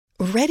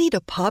Ready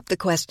to pop the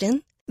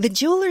question? The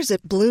jewelers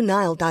at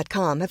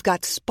BlueNile.com have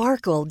got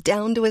sparkle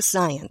down to a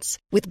science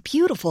with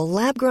beautiful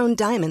lab-grown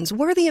diamonds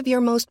worthy of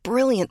your most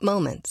brilliant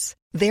moments.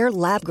 Their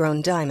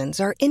lab-grown diamonds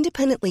are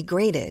independently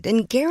graded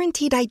and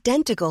guaranteed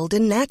identical to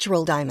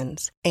natural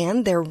diamonds,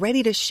 and they're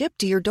ready to ship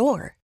to your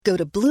door. Go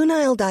to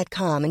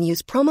BlueNile.com and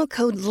use promo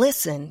code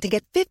LISTEN to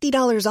get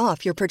 $50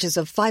 off your purchase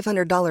of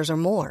 $500 or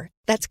more.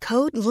 That's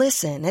code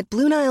LISTEN at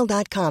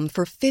BlueNile.com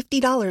for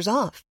 $50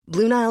 off.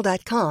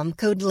 BlueNile.com,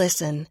 code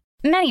LISTEN.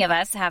 Many of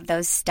us have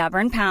those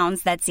stubborn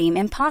pounds that seem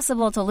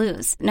impossible to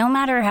lose, no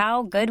matter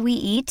how good we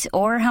eat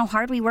or how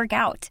hard we work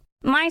out.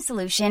 My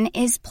solution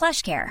is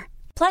PlushCare.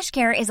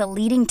 PlushCare is a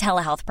leading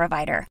telehealth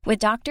provider with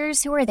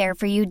doctors who are there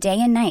for you day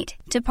and night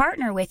to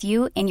partner with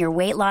you in your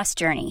weight loss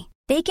journey.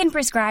 They can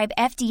prescribe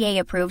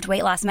FDA-approved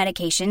weight loss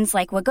medications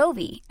like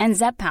Wegovy and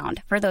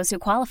Zepbound for those who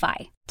qualify.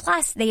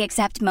 Plus, they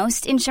accept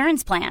most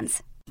insurance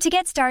plans. To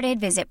get started,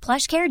 visit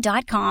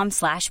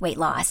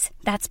plushcare.com/weightloss.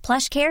 That's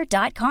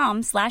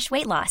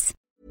plushcare.com/weightloss.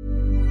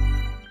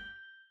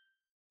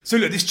 So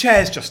look, this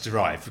chair's just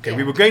arrived. Okay,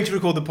 we were going to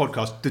record the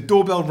podcast. The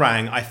doorbell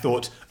rang. I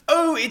thought,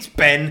 oh, it's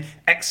Ben.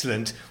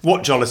 Excellent.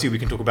 What jollity we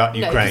can talk about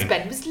Ukraine. No,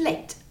 Ben was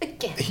late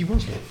again. He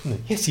was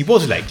late. Yes, he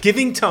was late.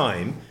 Giving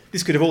time.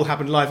 This could have all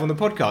happened live on the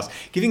podcast.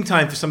 Giving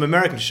time for some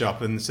American to show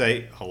up and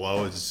say,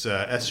 hello, is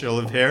Esther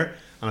Olive here?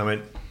 And I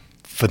went,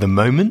 for the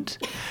moment?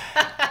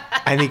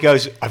 And he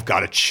goes, I've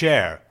got a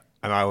chair.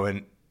 And I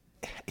went,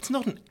 it's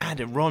not an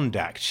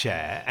Adirondack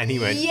chair. And he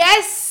went,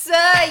 yes,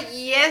 sir.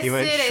 Yes, he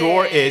went, it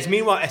sure is.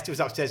 Meanwhile, Esther was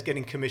upstairs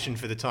getting commissioned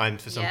for the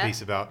Times for some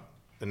piece about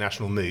the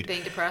national mood.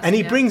 Being depressed. And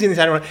he brings in this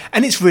Adirondack.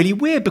 And it's really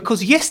weird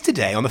because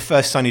yesterday, on the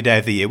first sunny day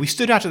of the year, we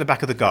stood out at the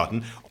back of the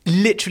garden,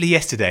 literally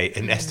yesterday,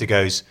 and Esther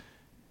goes,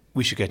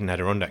 we should get an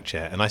Adirondack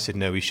chair. And I said,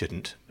 no, we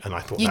shouldn't. And I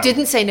thought You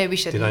didn't say no, we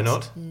shouldn't. Did I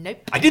not? Nope.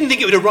 I didn't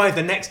think it would arrive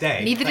the next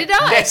day. Neither did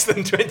I. Less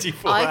than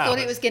 24 hours. I thought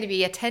it was going to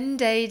be a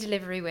 10-day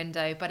delivery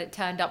window, but it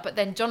turned up. But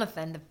then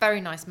Jonathan, the very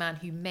nice man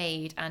who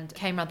made and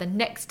came around the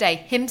next day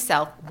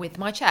himself with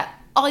my chair.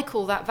 I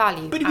call that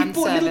value. But we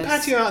bought a little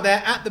patio out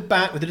there at the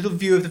back with a little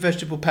view of the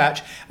vegetable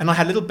patch, and I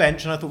had a little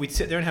bench, and I thought we'd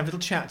sit there and have little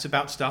chats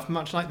about stuff,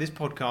 much like this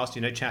podcast,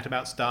 chat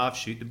about stuff,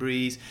 shoot the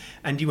breeze.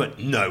 And you went,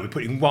 no, we're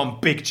putting one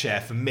big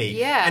chair for me.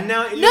 Yeah. And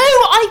now No,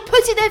 I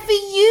put it there for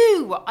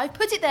you. I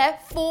put it there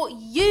for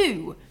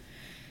you.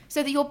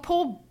 So that your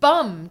poor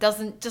bum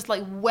doesn't just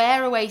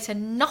wear away to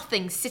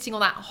nothing sitting on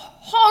that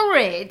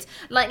horrid,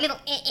 little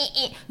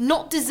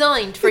not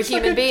designed for a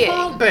human being. It's like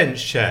a park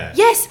bench chair.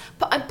 Yes,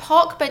 but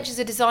park benches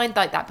are designed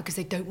like that because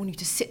they don't want you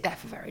to sit there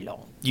for very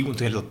long. You want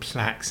to get a little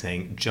plaque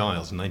saying,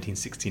 Giles,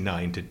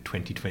 1969 to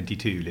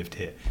 2022 lived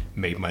here,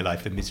 made my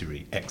life a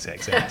misery,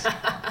 XXX.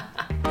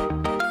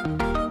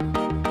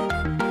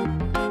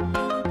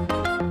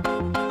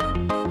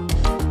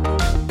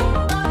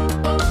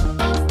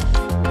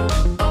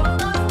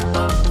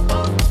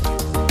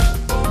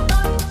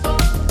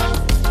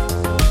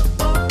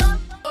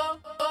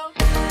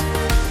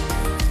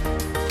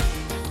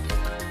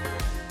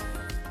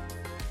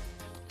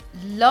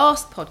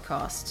 Last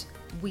podcast,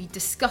 we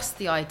discussed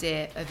the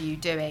idea of you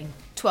doing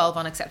 12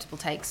 unacceptable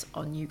takes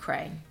on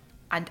Ukraine.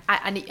 And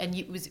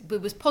it was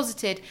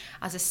posited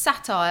as a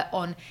satire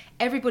on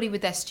everybody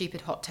with their stupid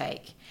hot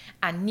take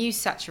and news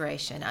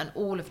saturation and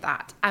all of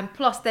that. And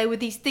plus, there were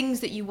these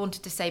things that you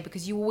wanted to say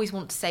because you always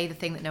want to say the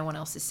thing that no one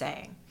else is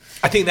saying.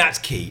 I think that's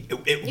key.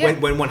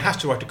 When one has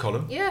to write a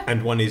column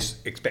and one is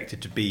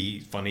expected to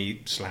be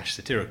funny /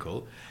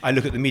 satirical, I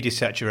look at the media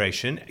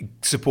saturation.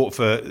 Support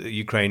for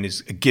Ukraine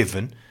is a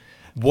given.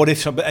 What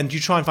if, and you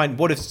try and find,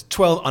 what if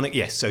 12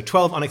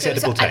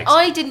 unacceptable takes?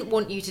 I didn't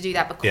want you to do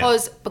that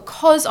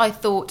because I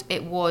thought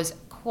it was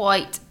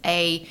quite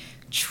a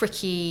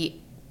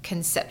tricky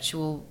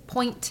conceptual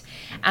point,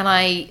 and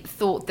I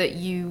thought that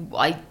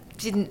I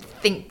didn't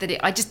think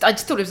that I just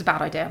thought it was a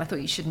bad idea, and I thought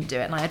you shouldn't do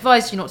it, and I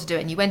advised you not to do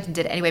it, and you went and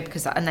did it anyway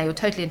and they were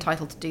totally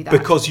entitled to do that.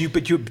 But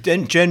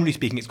generally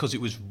speaking, it's because it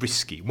was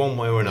risky, one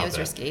way or another. It was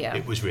risky, yeah.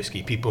 It was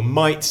risky. People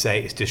might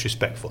say it's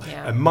disrespectful.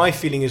 Yeah. And my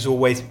feeling is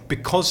always,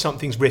 because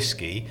something's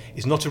risky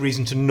is not a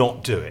reason to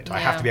not do it. I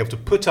have to be able to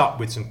put up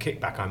with some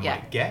kickback I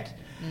might get.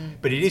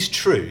 But it is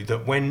true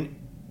that when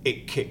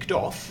it kicked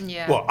off,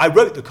 I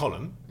wrote the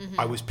column,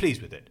 I was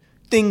pleased with it.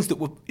 Things that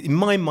were, in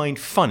my mind,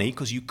 funny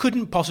because you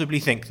couldn't possibly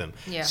think them,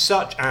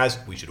 such as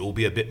we should all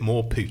be a bit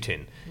more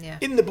Putin.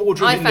 In the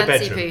boardroom, in the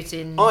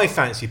bedroom. I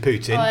fancy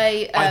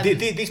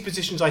Putin. These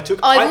positions I took.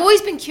 I've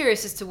always been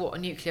curious as to what a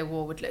nuclear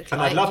war would look like.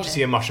 And I'd love to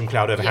see a mushroom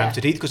cloud over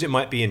Hampstead Heath because it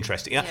might be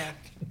interesting. I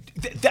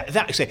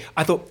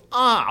thought,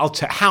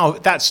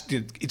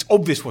 it's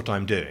obvious what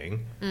I'm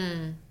doing.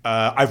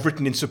 I've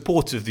written in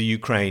support of the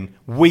Ukraine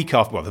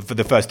for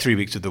the first 3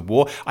 weeks of the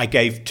war. I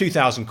gave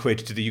 2,000 quid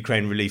to the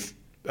Ukraine relief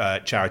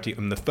charity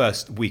in the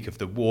first week of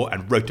the war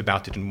and wrote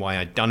about it and why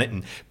I'd done it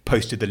and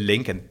posted the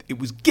link, and it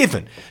was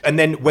given. And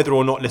then whether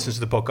or not listeners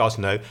to the podcast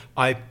know,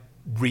 I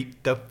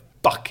reaped the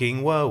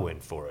fucking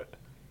whirlwind for it.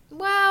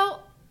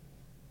 Well,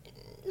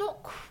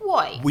 not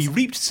quite. We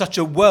reaped such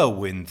a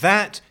whirlwind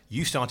that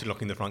You started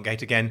locking the front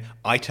gate again.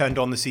 I turned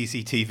on the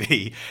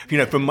CCTV.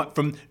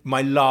 From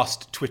my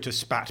last Twitter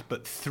spat,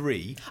 but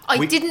 3.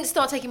 I didn't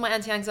start taking my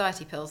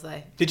anti-anxiety pills,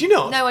 though. Did you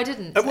not? No, I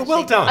didn't.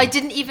 Well done. I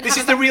didn't even. This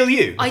is the real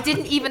you. I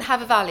didn't even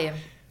have a Valium.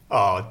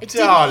 Oh, I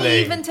darling.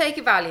 didn't even take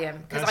a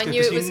Valium because I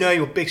knew it was. You know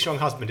your big strong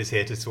husband is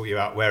here to sort you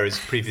out, whereas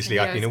previously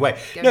I've been away.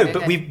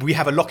 But we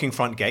have a locking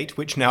front gate,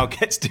 which now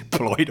gets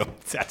deployed on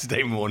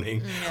Saturday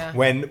morning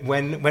when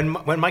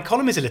my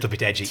column is a little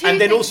bit edgy,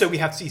 and then also we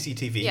have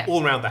CCTV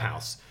all around the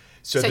house.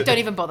 So don't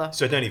even bother.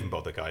 So don't even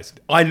bother, guys.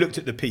 I looked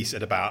at the piece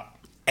at about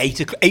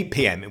 8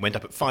 p.m. It went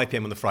up at 5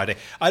 p.m. on the Friday.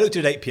 I looked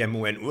at 8 p.m.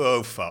 and went,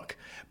 whoa, fuck.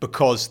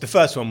 Because the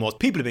first one was,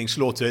 people are being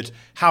slaughtered.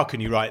 How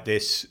can you write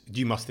this? Do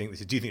you think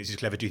this is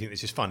clever? Do you think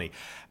this is funny?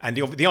 And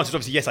the answer is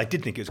obviously yes, I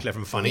did think it was clever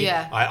and funny.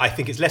 Yeah. I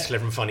think it's less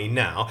clever and funny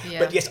now. Yeah.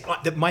 But yes,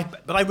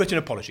 but I wrote an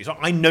apology. So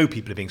I know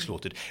people are being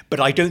slaughtered. But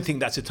I don't think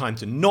that's a time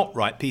to not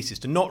write pieces,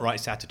 to not write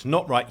satire, to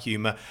not write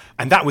humour.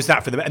 And that was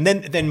that for them. And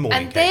then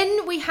morning And came.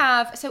 then we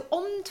have, so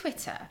on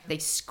Twitter, they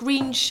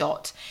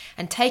screenshot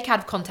and take out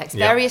of context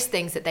various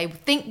things that they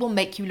think will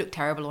make you look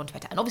terrible on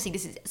Twitter. And obviously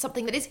this is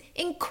something that is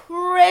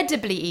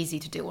incredibly easy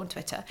to do on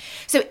Twitter.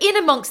 So in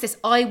amongst this,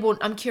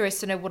 I'm curious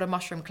to know what a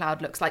mushroom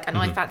cloud looks like, and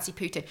I fancy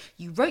Putin.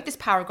 You wrote this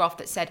paragraph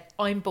that said,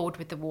 I'm bored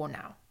with the war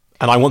now.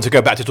 And I want to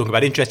go back to talking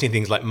about interesting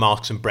things like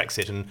masks and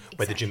Brexit and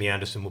whether Jimmy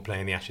Anderson will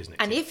play in the Ashes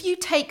next year. And if you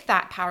take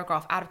that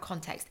paragraph out of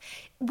context,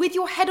 with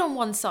your head on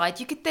one side,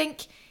 you could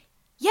think,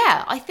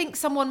 yeah, I think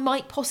someone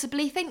might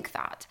possibly think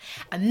that.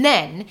 And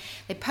then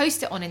they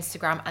post it on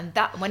Instagram, and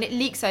that when it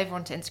leaks over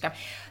onto Instagram,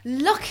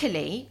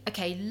 luckily,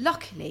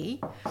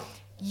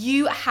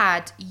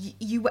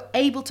 you were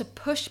able to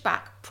push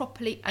back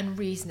properly and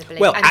reasonably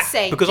and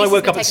say, because I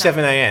woke up at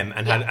 7 a.m.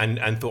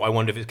 and thought, I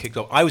wonder if it's kicked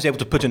off. I was able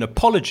to put an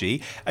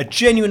apology, a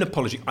genuine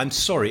apology. I'm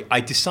sorry. I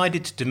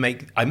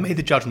made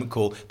the judgment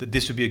call that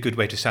this would be a good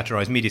way to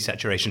satirise media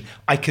saturation.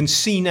 I can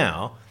see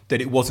now that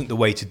it wasn't the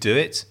way to do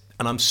it,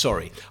 and I'm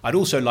sorry. I'd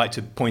also like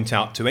to point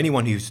out to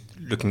anyone who's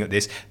looking at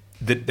this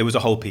that there was a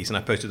whole piece, and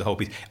I posted the whole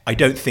piece. I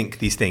don't think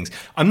these things.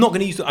 I'm not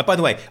going to use by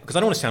the way, because I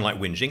don't want to sound like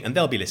whinging, and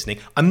they'll be listening,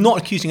 I'm not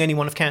accusing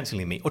anyone of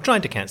cancelling me or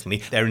trying to cancel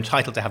me. They're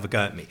entitled to have a go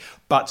at me.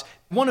 But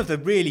one of the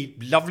really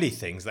lovely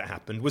things that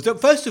happened was that,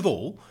 first of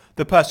all,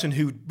 the person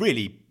who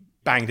really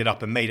banged it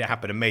up and made it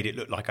happen and made it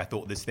look like I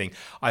thought this thing,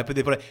 I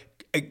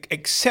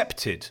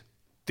accepted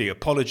the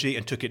apology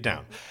and took it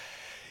down.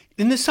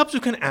 In the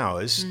subsequent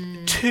hours,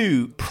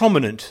 2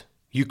 prominent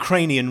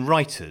Ukrainian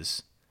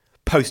writers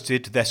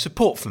posted their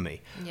support for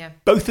me. Yeah.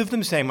 Both of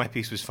them saying my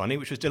piece was funny,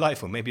 which was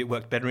delightful. Maybe it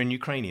worked better in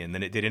Ukrainian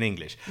than it did in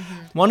English.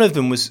 One of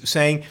them was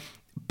saying,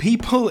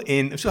 so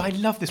I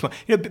love this one,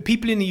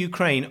 people in the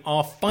Ukraine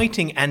are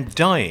fighting and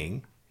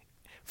dying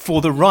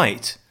for the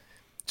right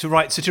to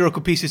write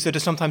satirical pieces that are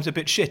sometimes a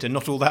bit shit and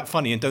not all that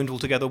funny and don't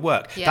altogether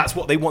work. Yeah. That's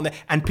what they want.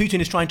 And Putin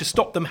is trying to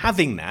stop them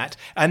having that.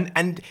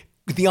 And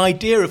the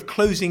idea of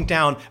closing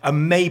down a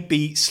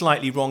maybe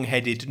slightly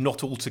wrong-headed,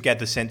 not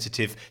altogether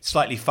sensitive,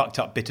 slightly fucked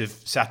up bit of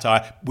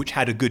satire, which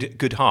had a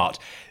good heart,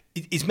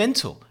 is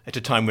mental at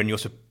a time when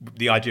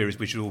the idea is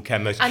we should all care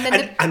most.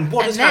 And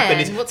what has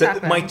happened is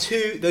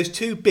that those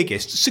two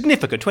biggest,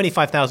 significant,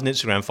 25,000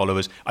 Instagram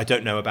followers, I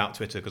don't know about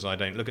Twitter because I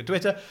don't look at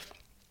Twitter,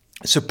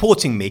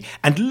 supporting me,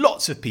 and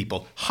lots of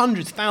people,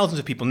 hundreds, thousands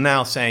of people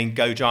now saying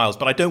go Giles,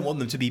 but I don't want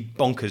them to be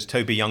bonkers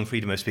Toby Young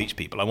freedom of speech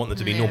people. I want them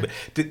to be normal.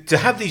 To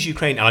have these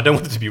Ukrainians, and I don't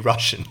want them to be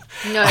Russian,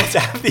 to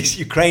have these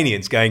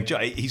Ukrainians going,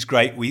 he's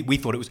great, we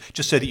thought it was,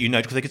 just so that you know,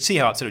 because they could see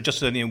how upset, just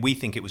so that we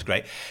think it was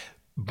great.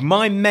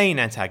 My main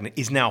antagonist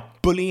is now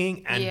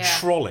bullying and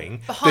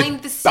trolling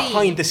behind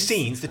the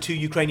scenes the 2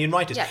 Ukrainian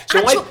writers. Yeah.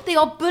 So they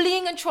are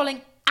bullying and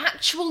trolling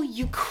actual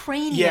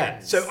Ukrainians. Yeah.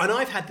 So, and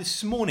I've had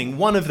this morning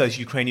one of those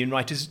Ukrainian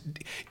writers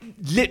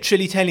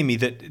literally telling me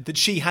that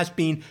she has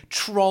been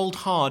trolled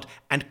hard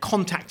and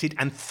contacted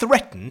and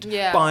threatened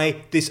by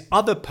this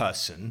other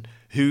person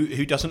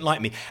who doesn't like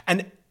me.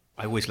 And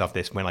I always love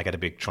this when I get a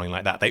big trolling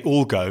like that. They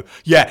all go,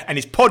 and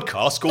his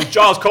podcast called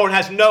Giles Coren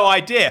Has No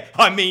Idea.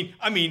 I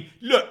mean,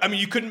 look,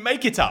 you couldn't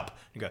make it up.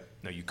 You go,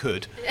 no, you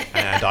could,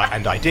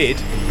 and I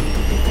did.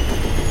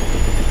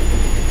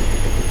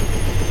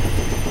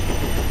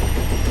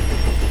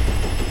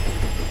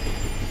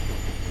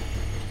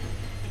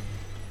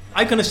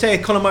 I'm going to say a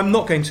column I'm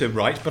not going to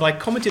write, but I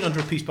commented under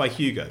a piece by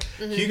Hugo.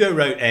 Mm-hmm. Hugo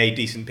wrote a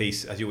decent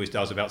piece, as he always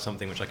does, about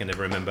something which I can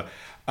never remember,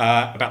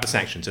 about the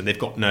sanctions. And they've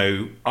got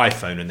no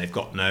iPhone, and they've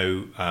got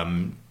no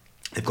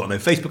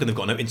Facebook, and they've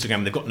got no Instagram,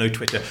 and they've got no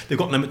Twitter, they've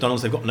got no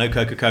McDonald's, they've got no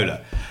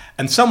Coca-Cola.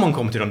 And someone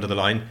commented under the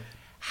line,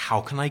 how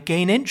can I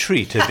gain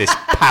entry to this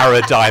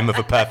paradigm of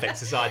a perfect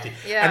society?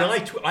 Yeah.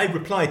 And I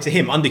replied to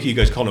him under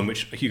Hugo's column,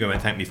 which Hugo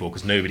won't thank me for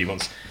because nobody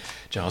wants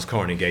Giles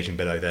Coren engaging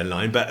below their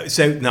line. But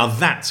so now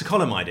that's a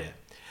column idea.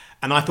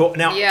 And I thought,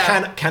 now,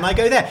 can I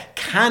go there?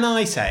 Can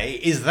I say,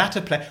 is that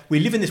a play? We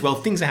live in this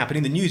world, things are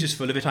happening, the news is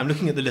full of it, I'm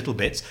looking at the little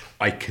bits.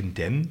 I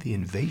condemn the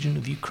invasion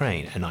of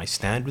Ukraine, and I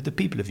stand with the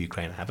people of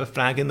Ukraine. I have a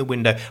flag in the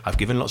window, I've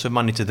given lots of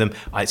money to them.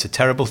 It's a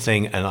terrible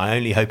thing, and I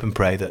only hope and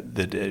pray that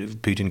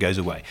Putin goes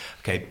away.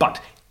 Okay,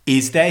 but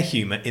Is there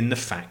humour in the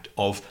fact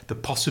of the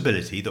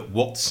possibility that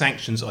what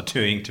sanctions are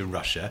doing to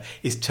Russia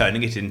is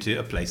turning it into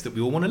a place that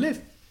we all want to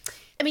live?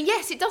 I mean,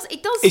 yes, it does.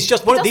 It's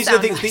just one of these are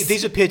the things. Nice.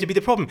 These appear to be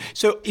the problem.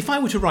 So, if I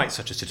were to write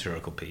such a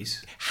satirical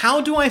piece, how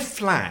do I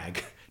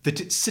flag that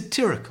it's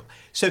satirical?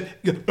 So,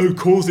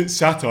 calls it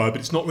satire,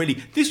 but it's not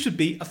really. This would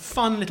be a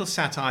fun little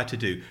satire to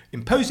do.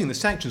 Imposing the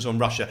sanctions on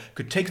Russia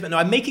could take. Now,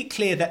 I make it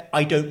clear that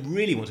I don't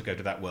really want to go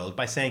to that world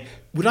by saying,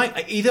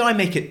 either I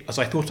make it, as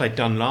I thought I'd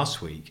done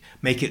last week,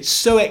 make it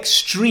so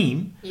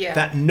extreme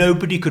that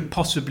nobody could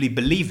possibly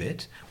believe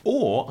it,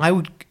 or I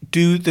would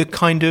do the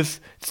kind of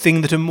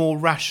thing that a more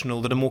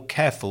rational, that a more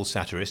careful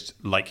satirist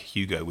like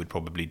Hugo would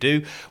probably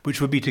do,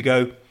 which would be to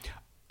go,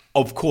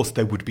 of course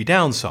there would be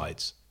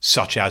downsides,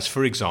 such as,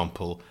 for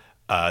example,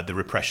 the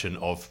repression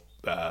of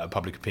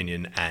public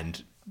opinion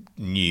and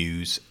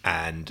news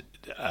and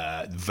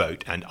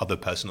vote and other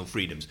personal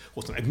freedoms.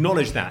 Also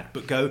acknowledge that,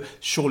 but go,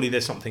 surely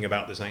there's something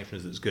about the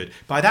sanctions that's good.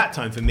 By that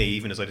time, for me,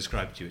 even as I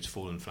described to you, it's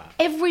fallen flat.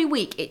 Every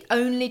week, it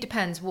only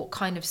depends what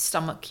kind of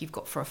stomach you've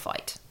got for a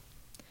fight.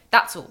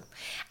 That's all.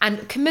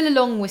 And Camilla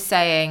Long was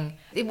saying,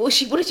 what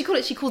did she call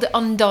it? She called it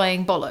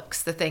undying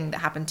bollocks, the thing that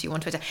happened to you on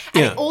Twitter.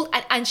 And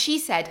and she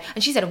said,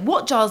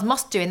 what Giles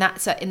must do in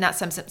that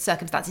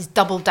circumstance is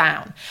double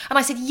down. And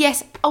I said,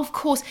 yes, of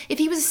course. If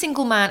he was a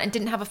single man and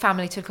didn't have a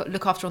family to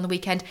look after on the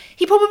weekend,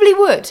 he probably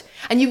would.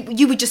 And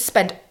you would just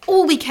spend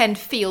all weekend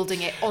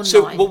fielding it online.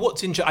 So, well,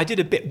 what's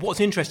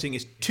interesting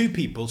is two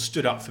people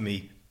stood up for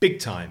me big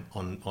time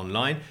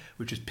online,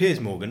 which is Piers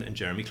Morgan and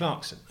Jeremy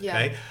Clarkson.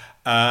 Okay.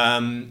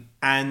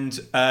 And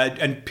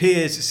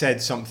Piers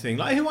said something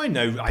like, who I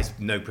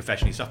know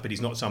professionally stuff, but he's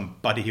not some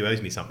buddy who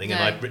owes me something. No.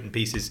 And I've written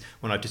pieces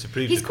when I've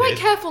disapproved. He's quite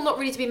careful not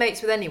really to be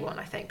mates with anyone,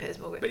 I think, Piers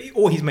Morgan.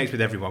 Or he's mates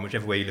with everyone,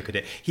 whichever way you look at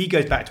it. He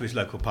goes back to his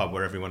local pub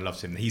where everyone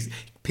loves him.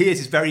 Piers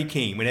is very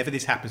keen. Whenever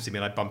this happens to me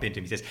and I bump into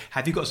him, he says,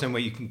 have you got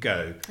somewhere you can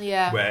go?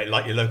 Yeah. Where,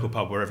 like your local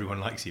pub where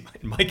everyone likes you?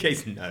 In my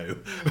case, no.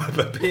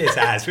 But Piers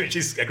has, which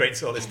is a great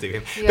solace to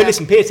him. Yeah. But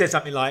listen, Piers said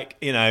something like,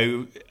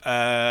 don't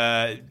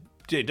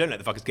let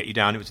the fuckers get you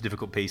down. It was a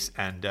difficult piece,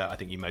 and I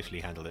think you mostly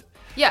handled it.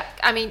 Yeah,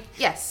 I mean,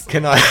 yes.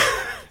 Can I?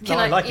 Can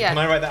I write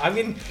that? I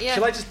mean,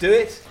 shall I just do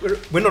it?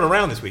 We're not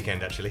around this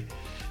weekend, actually,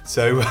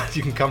 so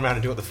you can come around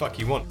and do what the fuck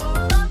you want.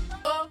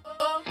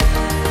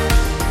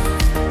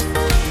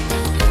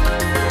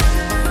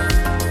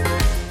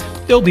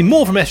 There'll be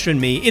more from Esther and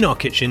me in our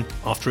kitchen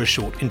after a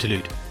short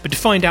interlude. But to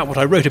find out what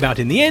I wrote about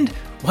in the end,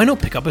 why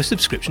not pick up a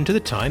subscription to The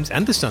Times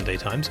and The Sunday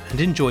Times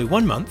and enjoy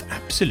 1 month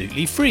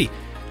absolutely free?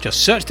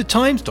 Just search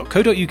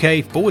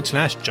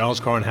thetimes.co.uk/Giles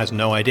Coren has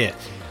no idea.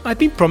 I've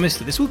been promised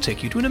that this will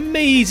take you to an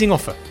amazing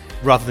offer,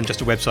 rather than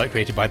just a website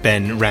created by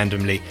Ben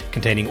randomly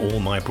containing all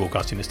my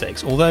broadcasting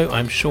mistakes. Although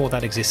I'm sure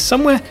that exists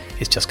somewhere,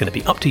 it's just going to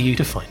be up to you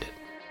to find it.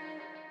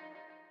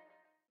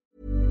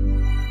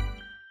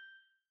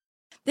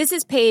 This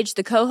is Paige,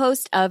 the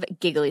co-host of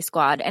Giggly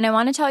Squad, and I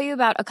want to tell you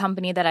about a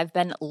company that I've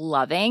been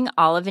loving,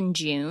 Olive &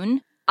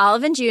 June.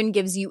 Olive & June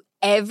gives you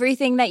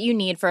everything that you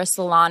need for a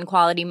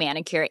salon-quality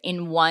manicure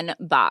in one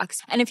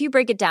box. And if you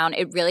break it down,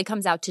 it really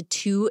comes out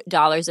to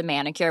 $2 a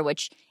manicure,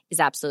 which is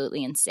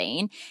absolutely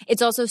insane.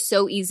 It's also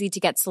so easy to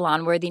get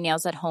salon-worthy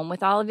nails at home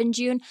with Olive &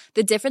 June.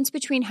 The difference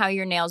between how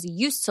your nails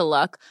used to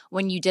look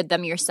when you did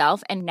them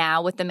yourself and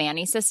now with the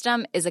Mani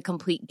system is a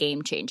complete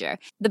game changer.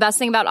 The best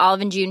thing about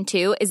Olive & June,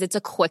 too, is it's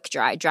a quick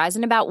dry. Dries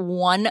in about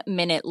 1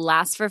 minute,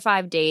 lasts for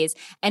 5 days,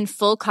 and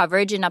full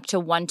coverage in up to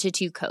 1 to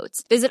 2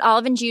 coats. Visit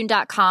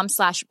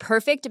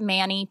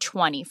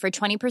oliveandjune.com/perfectmani20 for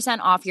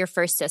 20% off your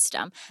first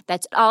system.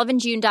 That's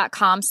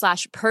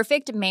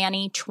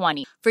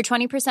oliveandjune.com/perfectmani20 for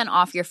 20%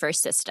 off your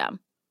first system.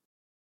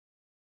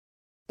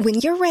 When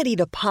you're ready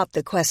to pop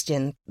the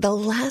question, the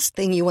last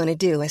thing you want to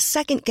do is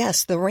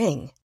second-guess the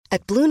ring.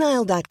 At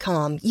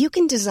BlueNile.com, you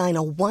can design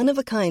a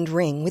one-of-a-kind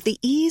ring with the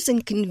ease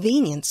and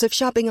convenience of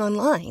shopping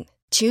online.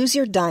 Choose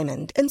your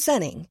diamond and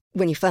setting.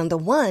 When you find the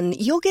one,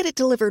 you'll get it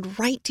delivered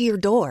right to your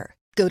door.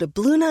 Go to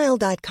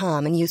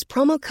BlueNile.com and use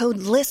promo code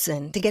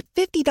LISTEN to get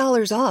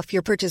 $50 off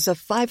your purchase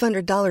of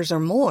 $500 or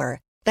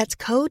more. That's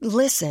code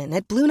LISTEN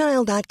at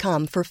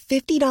BlueNile.com for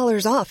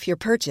 $50 off your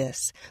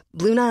purchase.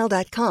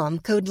 BlueNile.com,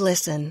 code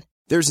LISTEN.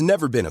 There's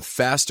never been a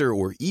faster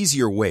or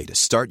easier way to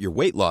start your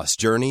weight loss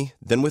journey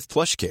than with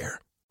PlushCare.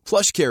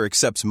 PlushCare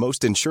accepts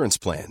most insurance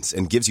plans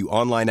and gives you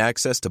online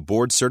access to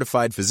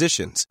board-certified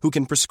physicians who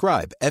can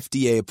prescribe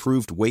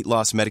FDA-approved weight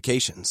loss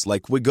medications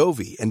like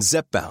Wegovy and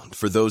Zepbound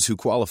for those who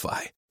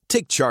qualify.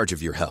 Take charge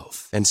of your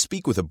health and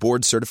speak with a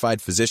board-certified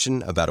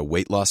physician about a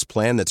weight loss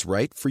plan that's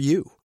right for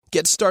you.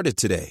 Get started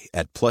today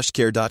at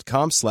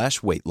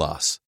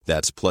plushcare.com/weightloss.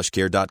 That's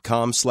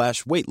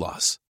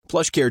plushcare.com/weightloss.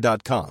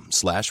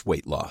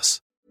 plushcare.com/weightloss.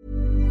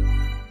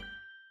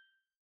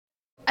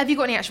 Have you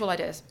got any actual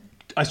ideas?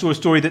 I saw a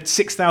story that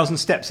 6,000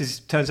 steps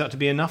turns out to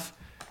be enough.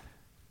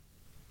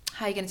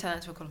 How are you going to turn that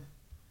into a column?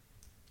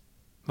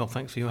 Well,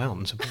 thanks for your help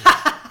and support.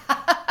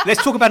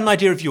 Let's talk about an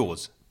idea of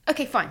yours.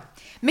 Okay, fine.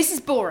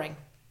 Mrs. Boring.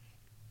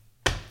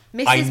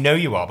 I know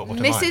you are, but what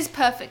am I? Mrs.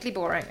 Perfectly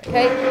Boring,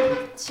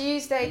 okay?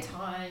 Tuesday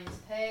Times,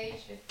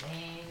 page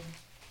 15.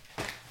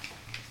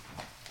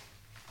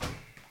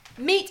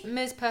 Meet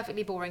Ms.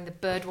 Perfectly Boring, the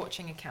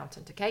bird-watching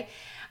accountant, okay?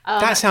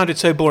 That sounded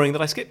so boring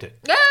that I skipped it.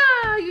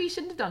 You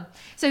shouldn't have done.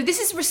 So this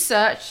is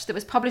research that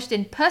was published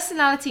in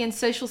Personality and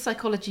Social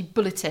Psychology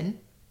Bulletin.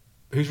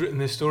 Who's written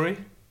this story?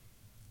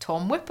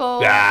 Tom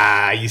Whipple.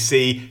 You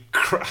see,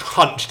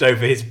 hunched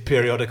over his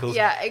periodicals.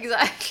 Yeah,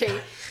 exactly.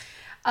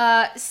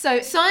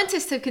 So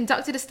scientists have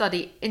conducted a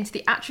study into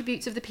the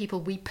attributes of the people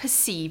we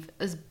perceive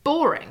as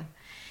boring.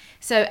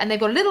 So, and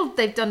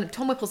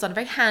Tom Whipple's done a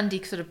very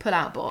handy sort of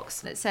pull-out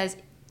box. And it says,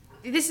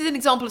 this is an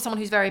example of someone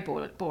who's very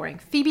boring.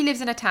 Phoebe lives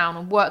in a town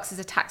and works as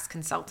a tax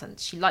consultant.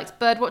 She likes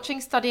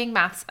birdwatching, studying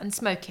maths, and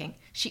smoking.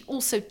 She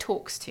also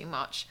talks too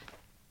much.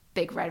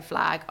 Big red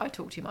flag, I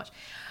talk too much.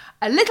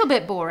 A little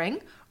bit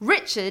boring.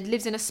 Richard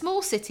lives in a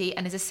small city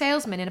and is a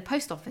salesman in a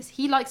post office.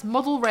 He likes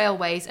model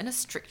railways and a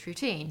strict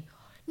routine.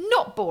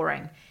 Not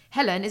boring.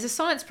 Helen is a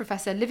science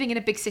professor living in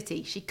a big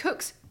city. She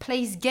cooks,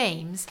 plays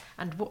games,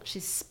 and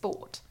watches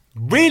sport.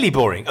 Really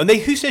boring. And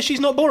who says she's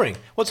not boring?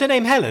 What's her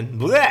name? Helen?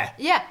 Blech.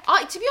 Yeah,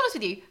 to be honest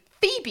with you,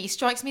 Phoebe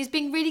strikes me as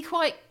being really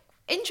quite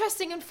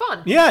interesting and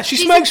fun. Yeah, she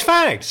smokes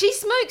fags. She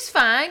smokes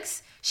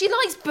fags. She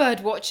likes bird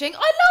watching. I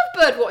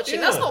love bird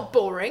watching. Yeah. That's not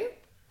boring.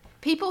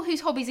 People whose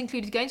hobbies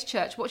included going to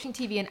church, watching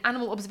TV, and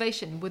animal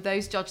observation were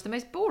those judged the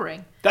most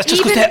boring. That's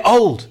just because they're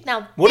old.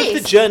 Now, what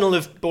is the Journal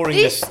of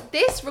Boringness?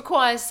 This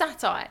requires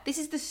satire. This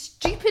is the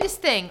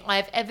stupidest thing I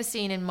have ever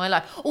seen in my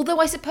life. Although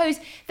I suppose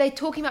they're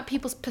talking about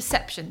people's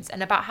perceptions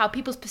and about how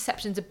people's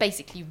perceptions are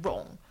basically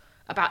wrong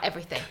about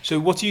everything. So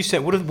what do you say?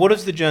 What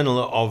is the Journal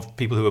of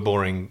People Who Are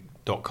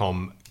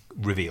Boring.com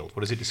revealed?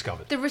 What has it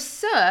discovered? The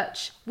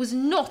research was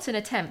not an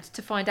attempt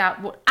to find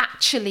out what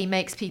actually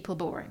makes people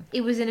boring.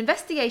 It was an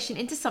investigation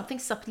into something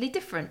subtly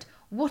different.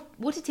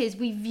 What it is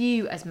we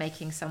view as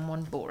making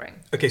someone boring.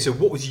 Okay, so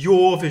what was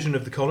your vision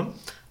of the column?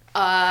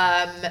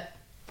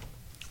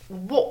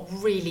 What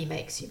really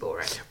makes you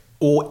boring?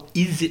 Or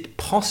is it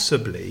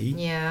possibly,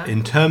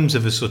 in terms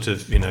of a sort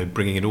of,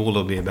 bringing it all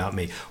to be about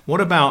me,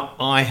 what about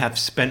I have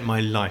spent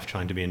my life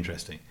trying to be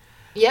interesting?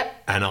 Yep.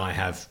 And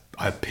I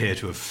appear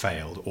to have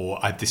failed, or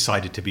I've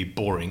decided to be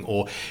boring,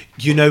 or,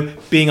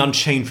 being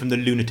unchained from the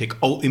lunatic,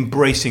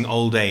 embracing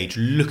old age,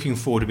 looking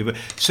forward to people.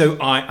 So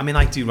I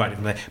do write it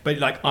from there,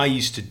 but I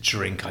used to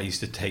drink, I used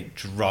to take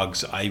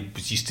drugs, I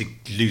used to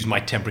lose my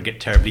temper and get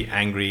terribly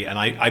angry, and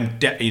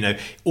I'm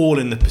all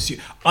in the pursuit.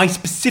 I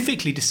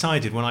specifically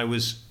decided when I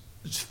was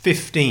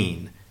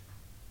 15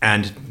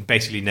 and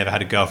basically never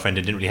had a girlfriend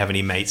and didn't really have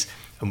any mates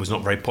and was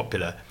not very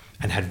popular,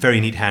 and had very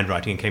neat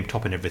handwriting and came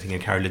top in everything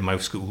and carried my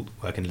school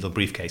work in a little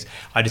briefcase,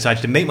 I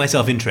decided to make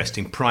myself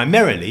interesting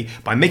primarily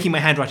by making my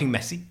handwriting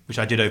messy, which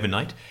I did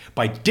overnight,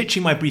 by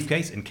ditching my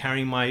briefcase and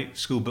carrying my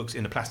school books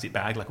in a plastic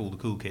bag like all the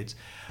cool kids,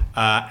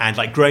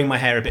 and growing my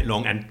hair a bit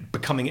long and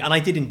I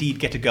did indeed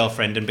get a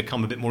girlfriend and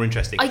become a bit more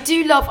interesting. I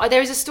do love,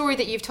 there is a story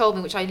that you've told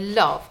me which I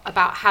love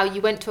about how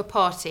you went to a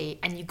party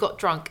and you got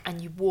drunk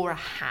and you wore a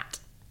hat.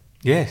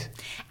 Yes.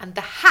 And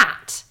the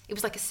hat, it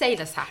was like a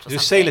sailor's hat or something. It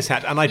was a sailor's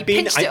hat. And you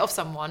pinched it off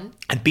someone.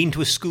 I'd been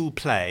to a school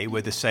play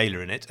with a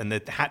sailor in it, and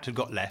the hat had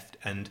got left,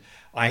 and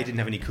I didn't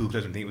have any cool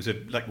clothes or anything. It was a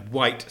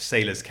white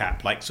sailor's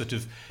cap, like sort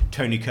of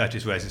Tony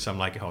Curtis wears in Some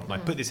Like It Hot. And I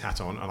put this hat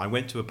on, and I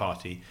went to a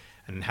party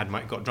and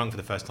got drunk for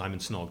the first time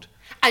and snogged.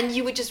 And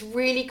you were just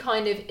really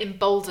kind of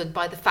emboldened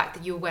by the fact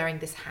that you were wearing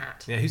this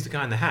hat. Yeah, who's the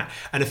guy in the hat?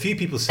 And a few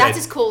people said... That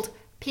is called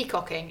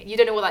peacocking. You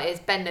don't know what that is.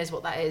 Ben knows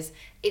what that is.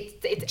 People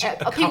know what it is.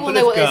 A couple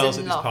of girls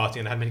at this party,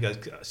 and I had many girls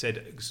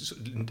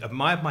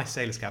admired my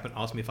sailor's cap and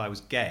asked me if I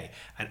was gay,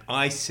 and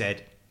I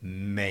said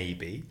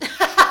maybe,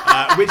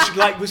 which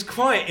was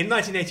quite in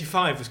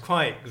 1985 was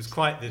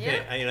quite the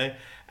bit,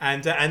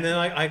 and then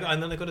I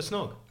got a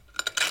snog.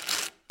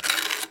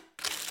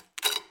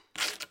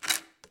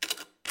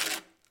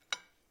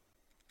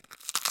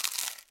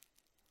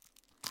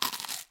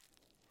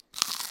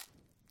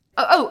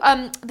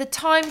 The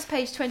Times,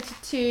 page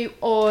 22,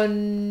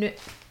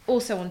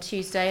 also on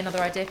Tuesday, another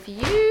idea for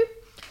you,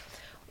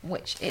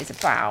 which is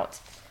about...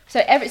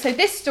 So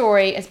this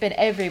story has been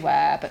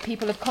everywhere, but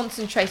people have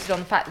concentrated on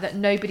the fact that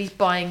nobody's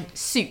buying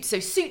suits. So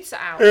suits are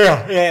out.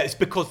 Yeah, it's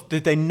because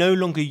they're no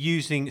longer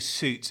using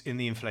suits in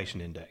the inflation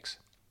index.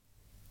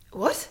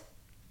 What?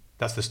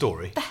 That's the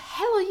story. The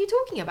hell are you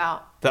talking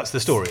about? That's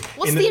the story.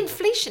 What's the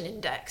inflation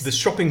index? The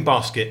shopping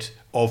basket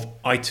of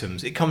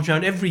items. It comes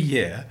around every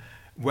year...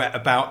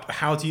 about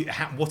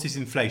what is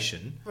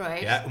inflation,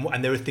 right? Yeah,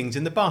 and there are things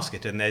in the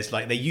basket, and there's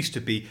there used to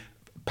be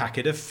a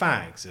packet of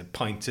fags, a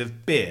pint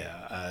of beer,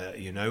 how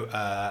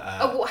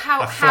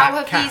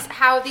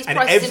have these and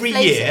prices every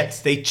inflated? year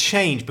they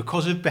change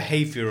because of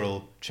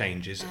behavioural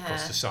changes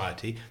across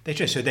society. They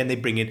change. So then they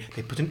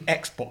put an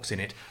X box in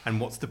it, and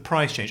what's the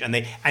price change? And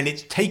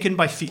it's taken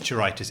by feature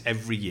writers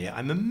every year.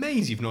 I'm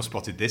amazed you've not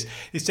spotted this.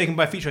 It's taken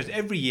by feature writers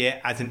every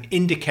year as an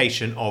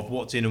indication of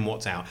what's in and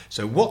what's out.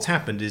 So what's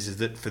happened is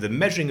that for the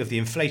measuring of the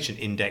inflation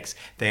index,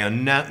 they are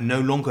now no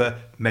longer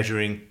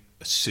measuring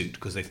a suit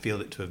because they feel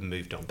it to have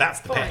moved on. That's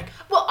the peg.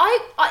 Well,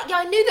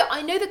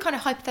 I know the kind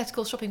of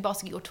hypothetical shopping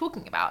basket you're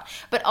talking about,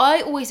 but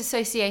I always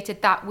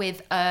associated that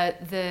with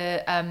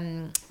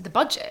the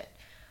budget.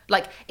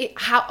 Like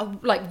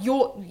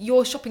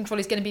your shopping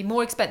trolley is going to be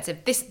more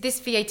expensive. This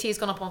VAT has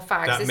gone up on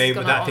fags.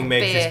 That thing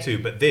may exist too.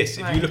 But if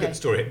you look at the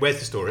story, where's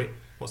the story?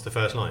 What's the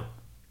first line?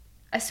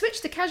 A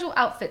switch to casual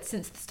outfits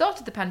since the start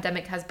of the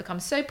pandemic has become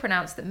so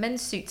pronounced that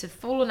men's suits have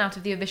fallen out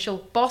of the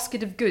official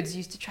basket of goods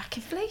used to track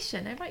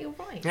inflation. Oh, right, you're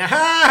right.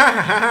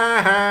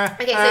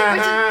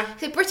 Okay,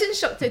 so Britain's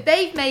shocked. So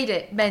they've made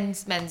it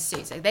men's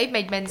suits. So they've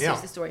made men's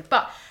suits the story.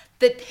 But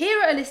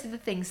here are a list of the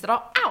things that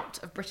are out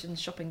of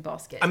Britain's shopping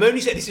basket. I'm only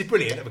saying this is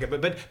brilliant. Okay,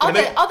 but are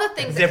there other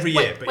things? Every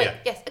year, but yeah.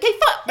 Yes. Okay,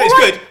 fine. No, it's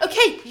good.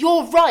 Okay,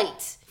 you're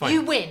right. Fine.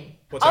 You win.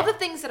 What's other that?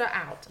 things that are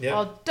out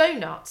are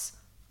donuts,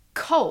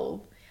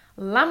 coal,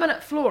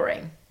 laminate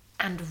flooring,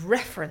 and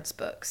reference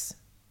books.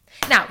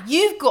 Now,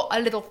 you've got a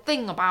little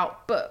thing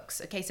about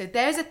books. Okay, so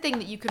there's a thing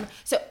that you can...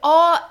 So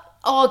our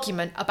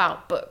argument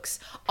about books,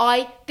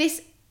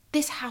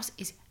 this house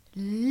is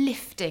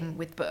lifting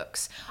with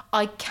books.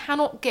 I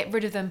cannot get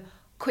rid of them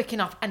quick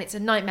enough, and it's a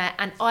nightmare.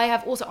 And I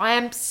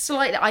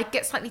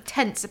get slightly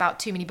tense about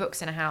too many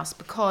books in a house,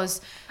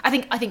 because I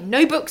think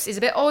no books is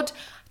a bit odd.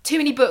 Too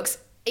many books,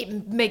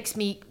 it makes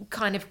me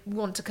kind of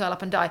want to curl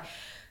up and die.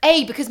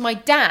 Because my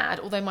dad,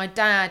 although my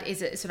dad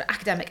is a sort of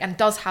academic and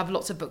does have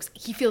lots of books,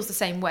 he feels the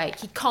same way.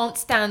 He can't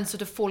stand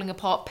sort of falling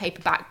apart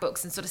paperback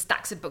books and sort of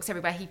stacks of books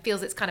everywhere. He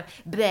feels it's kind of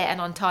bleh and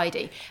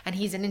untidy. And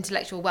he's an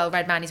intellectual,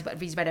 well-read man. He's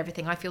read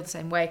everything. I feel the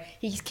same way.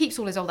 He keeps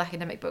all his old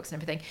academic books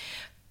and everything.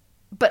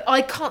 But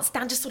I can't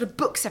stand just sort of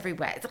books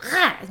everywhere.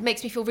 It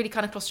makes me feel really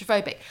kind of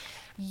claustrophobic.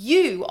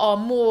 You are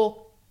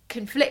more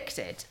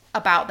conflicted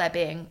about there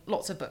being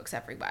lots of books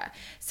everywhere.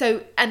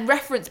 So, and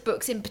reference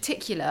books in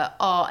particular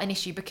are an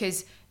issue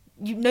because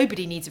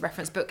nobody needs a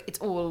reference book. It's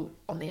all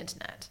on the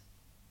internet.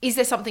 Is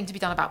there something to be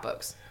done about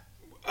books?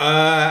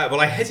 Well,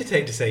 I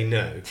hesitate to say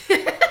no. You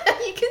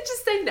can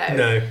just say no.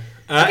 No.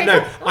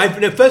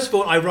 Okay, first of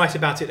all, I write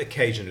about it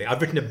occasionally.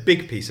 I've written a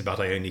big piece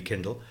about I Only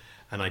Kindle,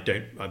 and I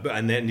don't.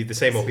 And then the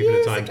same old people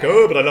at times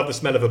go, "Oh, but I love the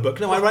smell of a book."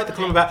 No, I write the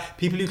column about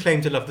people who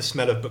claim to love the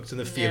smell of books and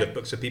the feel of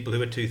books, are people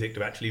who are too thick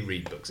to actually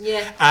read books.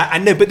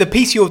 Yeah. But the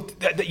piece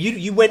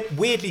you went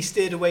weirdly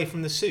steered away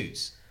from the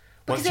suits.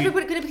 Because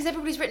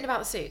everybody's written about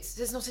the suits.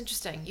 It's not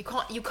interesting. You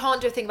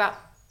can't do a thing about...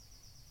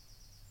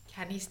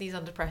 Can he sneeze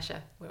under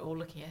pressure? We're all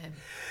looking at him.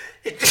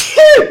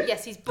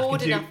 Yes, he's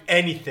bored enough. Do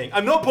anything.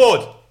 I'm not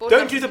bored. Don't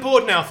enough. do the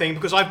bored now thing,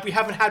 because we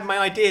haven't had my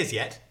ideas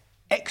yet.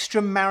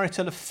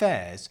 Extramarital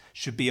affairs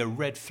should be a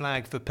red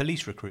flag for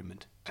police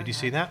recruitment. Did you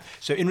see that?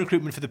 So in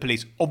recruitment for the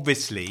police,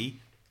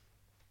 obviously,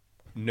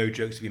 no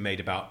jokes to be made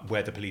about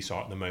where the police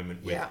are at the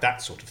moment with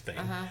that sort of thing.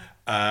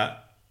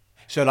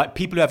 So like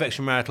people who have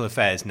extramarital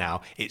affairs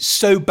now, it's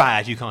so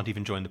bad you can't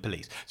even join the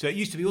police. So it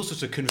used to be all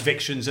sorts of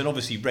convictions and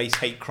obviously race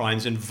hate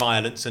crimes and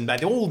violence and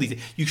all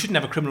these. You shouldn't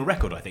have a criminal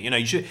record, I think.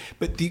 You should.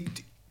 But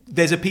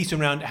there's a piece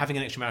around having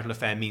an extramarital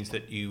affair means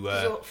that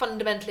you're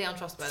fundamentally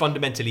untrustworthy.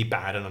 Fundamentally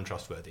bad and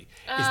untrustworthy.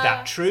 Is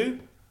that true?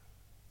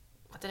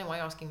 I don't know why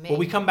you're asking me. Well,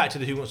 we come back to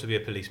the Who Wants to Be a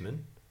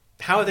Policeman.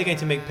 How are they going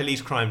to make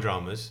police crime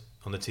dramas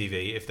on the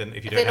TV if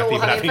you don't have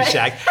people having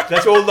shag?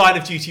 That's all Line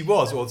of Duty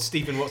was, or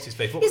Stephen What's His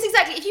Face. Yes,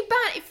 exactly. If you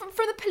ban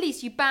from the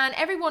police, you ban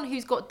everyone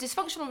who's got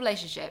dysfunctional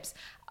relationships,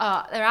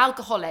 they're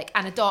alcoholic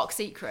and a dark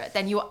secret.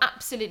 Then you're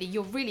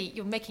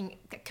making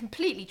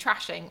completely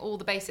trashing all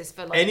the basis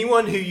for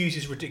anyone who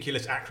uses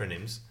ridiculous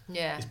acronyms.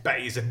 Yeah,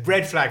 is a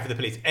red flag for the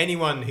police.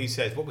 Anyone who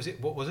says what was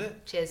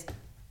it? Cheers.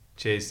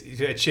 Cheers.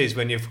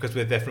 Because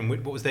we're there from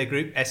what was their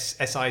group?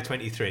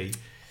 SI23.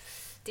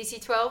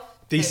 DC-12?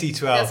 DC-12.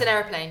 That's an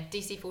aeroplane.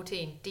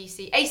 DC-14.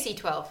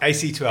 AC-12.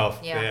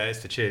 AC-12. Yeah, it's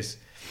the cheers.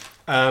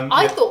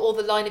 I thought all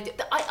the line of...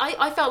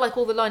 I felt like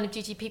all the Line of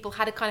Duty people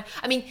had a kind of...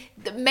 I mean,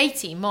 the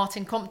matey,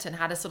 Martin Compton,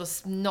 had a sort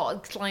of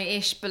not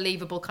slight-ish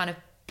believable kind of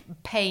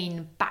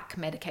pain back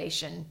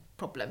medication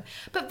problem.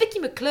 But Vicky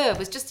McClure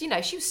was just,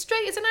 she was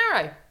straight as an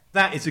arrow.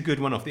 That is a good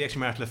one off the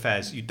extramarital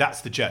affairs.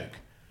 That's the joke.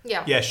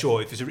 Yeah. Yeah,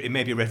 sure. It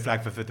may be a red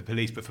flag for the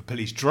police, but for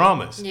police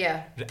dramas,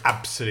 yeah,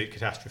 absolute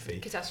catastrophe.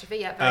 Catastrophe,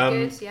 yeah,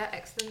 very good, yeah,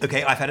 excellent.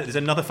 Okay, there's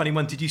another funny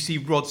one. Did you see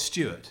Rod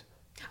Stewart?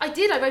 I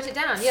did. I wrote it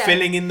down. Yeah.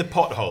 Filling in the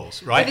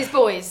potholes, right? With his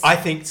boys. I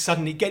think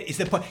suddenly it's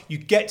the point you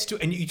get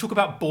to, and you talk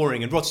about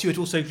boring. And Rod Stewart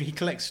also he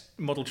collects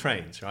model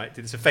trains, right?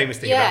 It's a famous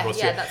thing about Rod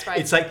Stewart. Yeah, that's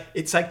right.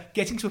 It's like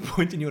getting to a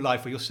point in your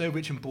life where you're so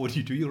rich and bored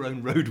you do your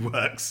own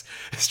roadworks.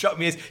 It struck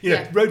me as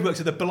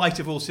roadworks are the blight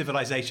of all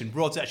civilization.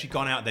 Rod's actually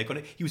gone out there,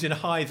 he was in a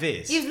high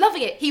vis. He was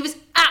loving it. He was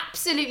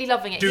absolutely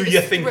loving it. Do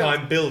you think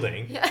I'm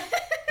building? Yeah.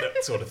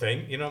 That sort of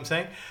thing, you know what I'm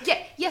saying?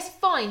 Yeah, yes,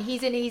 fine.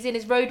 He's in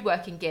his road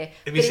working gear.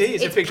 Let me see.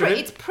 It's a picture of him.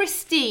 It's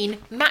pristine,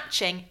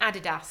 matching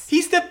Adidas.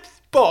 He's the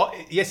boss.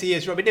 Yes, he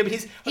is, Robin. No, but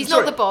he's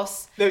not the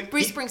boss. No,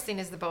 Bruce Springsteen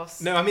is the boss.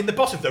 No, I mean the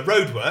boss of the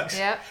roadworks.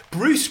 Yeah.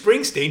 Bruce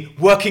Springsteen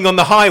working on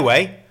the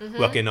highway,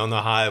 working on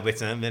the highway,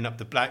 turning up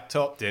the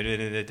blacktop,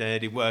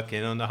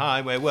 working on the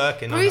highway,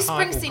 working Bruce on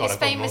the highway. Springsteen is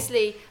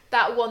famously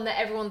that one that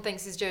everyone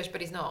thinks is Jewish,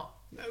 but he's not.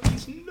 No,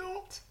 he's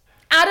not.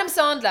 Adam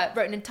Sandler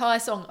wrote an entire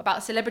song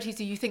about celebrities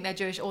who you think they're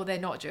Jewish or they're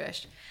not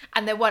Jewish.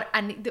 And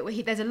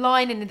there's a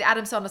line in the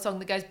Adam Sandler song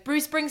that goes,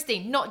 Bruce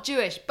Springsteen, not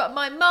Jewish, but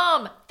my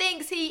mum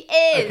thinks he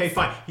is. Okay,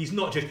 fine. He's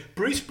not Jewish.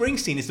 Bruce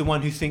Springsteen is the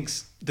one who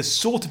thinks the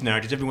sort of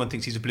narrative everyone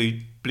thinks he's a blue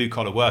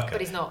collar worker.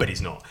 But he's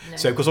not. No.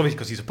 So,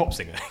 because he's a pop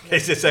singer.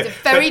 He's a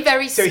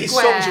very So his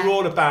square. songs are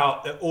all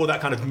about all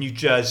that kind of New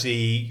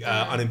Jersey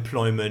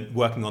unemployment,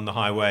 working on the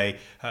highway,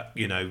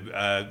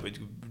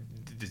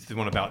 the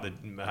one about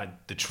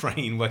the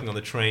train, working on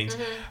the trains.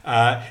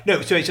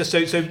 No, so it's just so.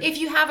 If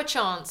you have a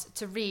chance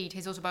to read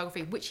his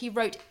autobiography, which he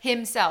wrote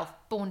himself,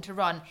 Born to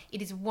Run,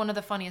 it is one of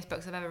the funniest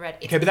books I've ever read.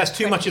 It's but that's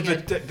too much of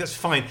good. that's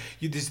fine.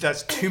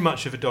 That's too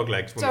much of a dog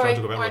leg when we're trying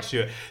to talk about right. Rod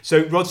Stewart.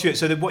 So Rod Stewart.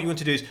 So what you want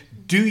to do is,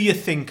 do you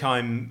think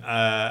I'm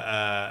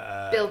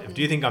Building.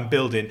 Do you think I'm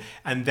building?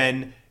 And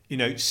then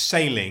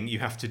sailing, you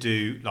have to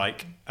do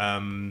like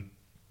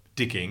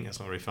digging.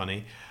 That's not very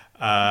funny.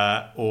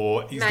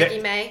 Or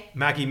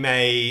Maggie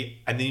May,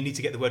 and then you need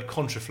to get the word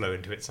contraflow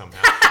into it somehow.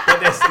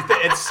 But there's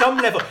at some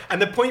level, and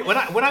the point when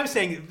I'm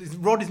saying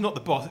Rod is not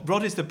the boss,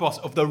 Rod is the boss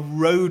of the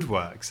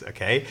roadworks.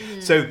 Okay,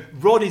 so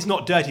Rod is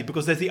not dirty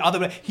because there's the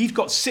other. He's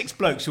got 6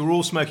 blokes who are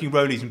all smoking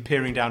rollies and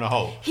peering down a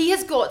hole. He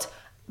has got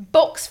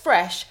box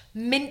fresh,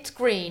 mint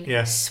green,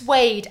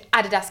 suede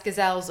Adidas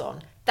Gazelles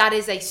on. That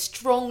is a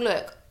strong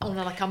look on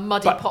a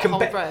muddy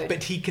pothole road.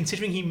 But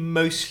considering he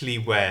mostly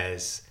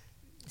wears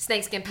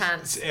snakeskin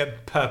pants,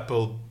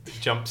 purple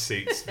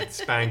jumpsuits with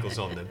spangles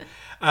on them.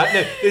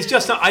 No, it's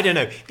just not, I don't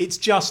know. It's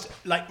just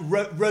like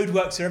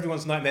roadworks are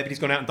everyone's nightmare, but he's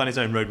gone out and done his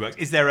own roadworks.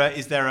 Is there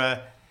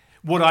a?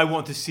 What I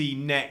want to see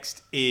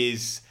next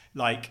is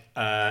like.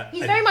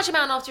 He's very much a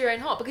man after your own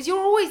heart because you're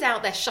always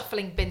out there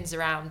shuffling bins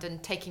around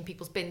and taking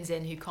people's bins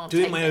in who can't.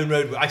 Doing my own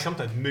roadwork. I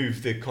sometimes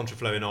moved the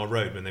contraflow in our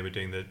road when they were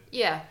doing that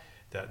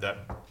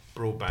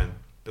broadband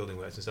building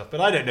works and stuff,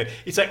 but I don't know.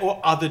 It's like what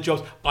other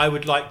jobs I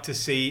would like to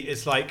see.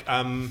 It's like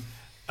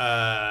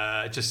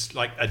just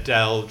like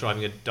Adele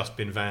driving a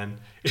dustbin van.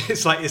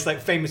 It's like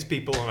famous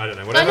people. I don't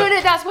know. Whatever.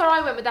 No. That's where I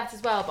went with that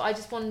as well. But I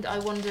just wonder. I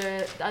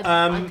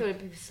thought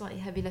it'd be slightly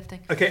heavy lifting.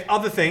 Okay,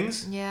 other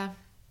things. Yeah.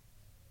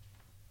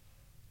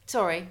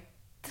 Sorry.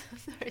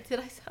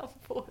 Did I sound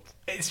bored?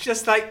 It's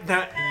just like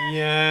that.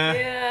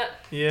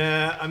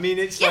 Yeah. I mean,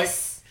 it's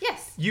Yes.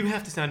 You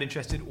have to sound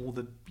interested. All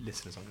the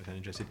listeners aren't going to sound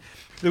interested.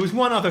 There was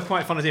one other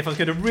quite fun idea. If I was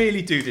going to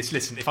really do this,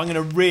 because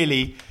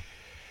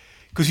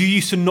you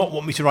used to not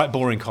want me to write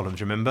boring columns,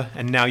 remember?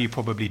 And now you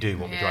probably do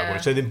want me to write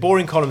boring. So then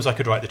boring columns, I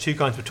could write the 2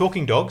 kinds for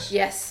talking dogs.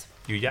 Yes.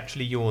 You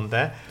actually yawned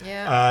there.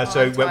 Yeah.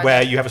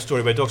 Where you have a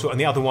story where dogs talk, and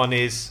the other one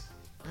is.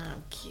 Oh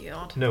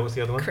God. No, what's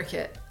the other one?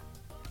 Cricket.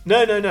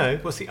 No.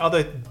 What's the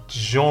other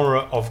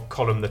genre of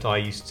column that I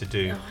used to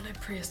do? Oh, I know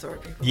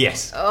prehistoric people.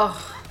 Yes. Oh.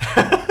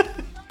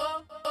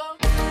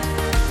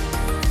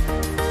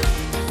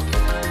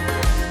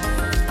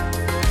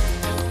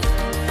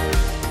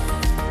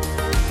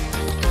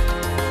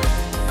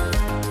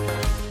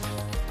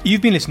 You've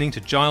been listening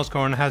to Giles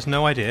Coren Has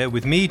No Idea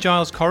with me,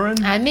 Giles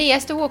Coren. And me,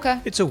 Esther Walker.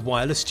 It's a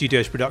Wireless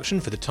Studios production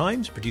for The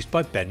Times, produced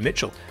by Ben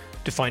Mitchell.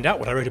 To find out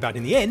what I wrote about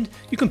in the end,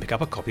 you can pick up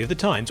a copy of The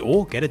Times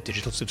or get a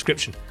digital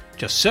subscription.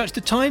 Just search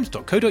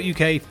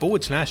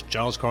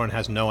thetimes.co.uk/Giles Coren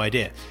Has No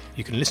Idea.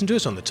 You can listen to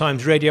us on the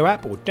Times radio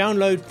app or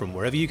download from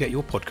wherever you get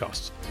your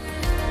podcasts.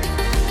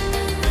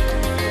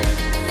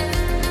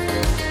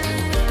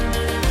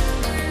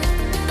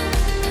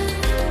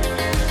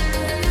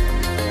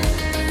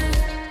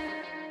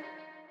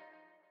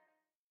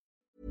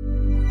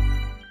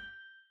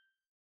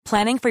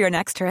 Planning for your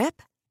next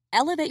trip?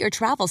 Elevate your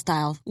travel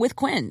style with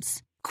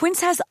Quince. Quince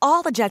has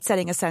all the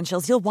jet-setting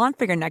essentials you'll want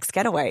for your next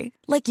getaway,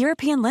 like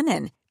European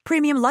linen,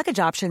 premium luggage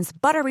options,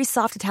 buttery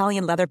soft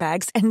Italian leather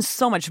bags, and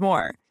so much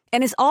more.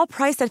 And is all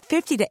priced at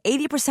 50 to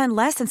 80%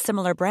 less than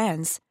similar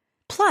brands.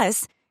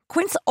 Plus,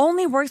 Quince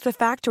only works with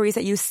factories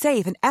that use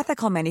safe and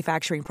ethical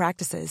manufacturing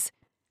practices.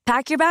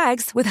 Pack your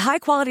bags with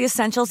high-quality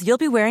essentials you'll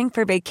be wearing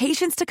for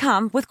vacations to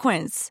come with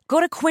Quince.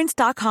 Go to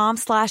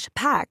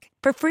quince.com/pack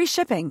for free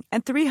shipping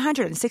and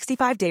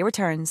 365-day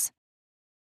returns.